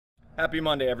Happy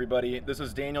Monday, everybody. This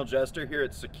is Daniel Jester here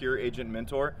at Secure Agent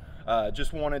Mentor.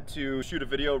 Just wanted to shoot a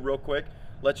video real quick,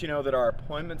 let you know that our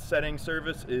appointment setting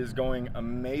service is going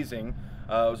amazing.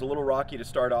 It was a little rocky to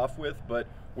start off with, but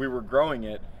we were growing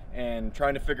it and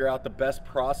trying to figure out the best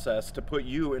process to put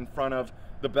you in front of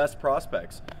the best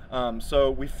prospects. So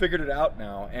we figured it out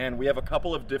now, and we have a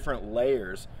couple of different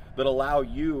layers that allow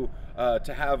you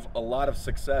to have a lot of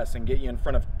success and get you in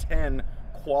front of 10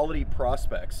 quality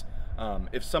prospects.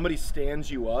 If somebody stands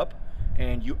you up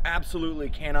and you absolutely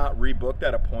cannot rebook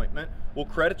that appointment, we'll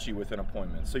credit you with an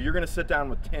appointment. So you're gonna sit down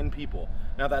with 10 people.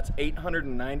 Now that's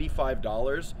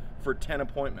 $895 for 10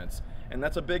 appointments. And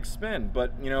that's a big spend,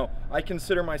 but you know, I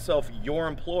consider myself your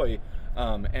employee,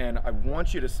 and I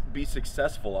want you to be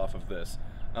successful off of this.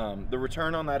 The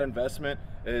return on that investment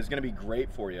is gonna be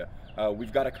great for you.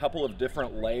 We've got a couple of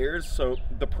different layers, so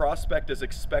the prospect is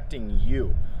expecting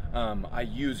you. I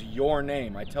use your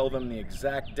name, I tell them the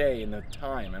exact day and the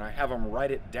time, and I have them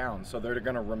write it down so they're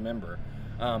gonna remember.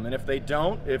 And if they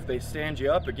don't, if they stand you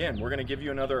up, again, we're gonna give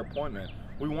you another appointment.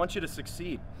 We want you to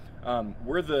succeed.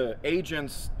 We're the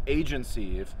agent's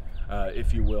agency,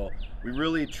 if you will. We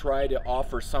really try to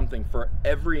offer something for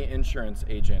every insurance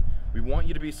agent. We want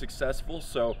you to be successful,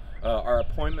 so our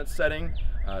appointment setting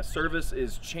service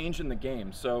is changing the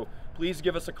game. So please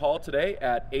give us a call today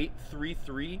at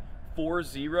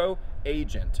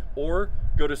 833-40-AGENT, or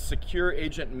go to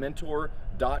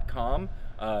secureagentmentor.com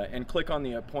and click on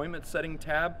the appointment setting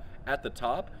tab at the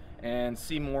top and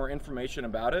see more information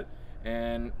about it.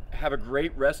 And have a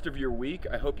great rest of your week.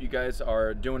 I hope you guys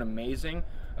are doing amazing.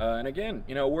 And again,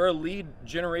 you know, we're a lead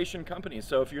generation company,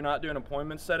 so if you're not doing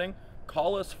appointment setting,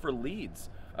 call us for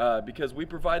leads because we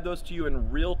provide those to you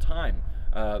in real time.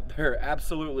 They're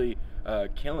absolutely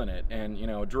killing it, and you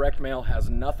know, direct mail has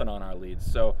nothing on our leads.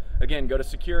 So again, go to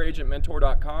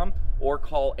secureagentmentor.com or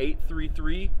call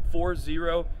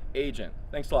 833-40-AGENT.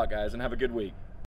 Thanks a lot, guys, and have a good week.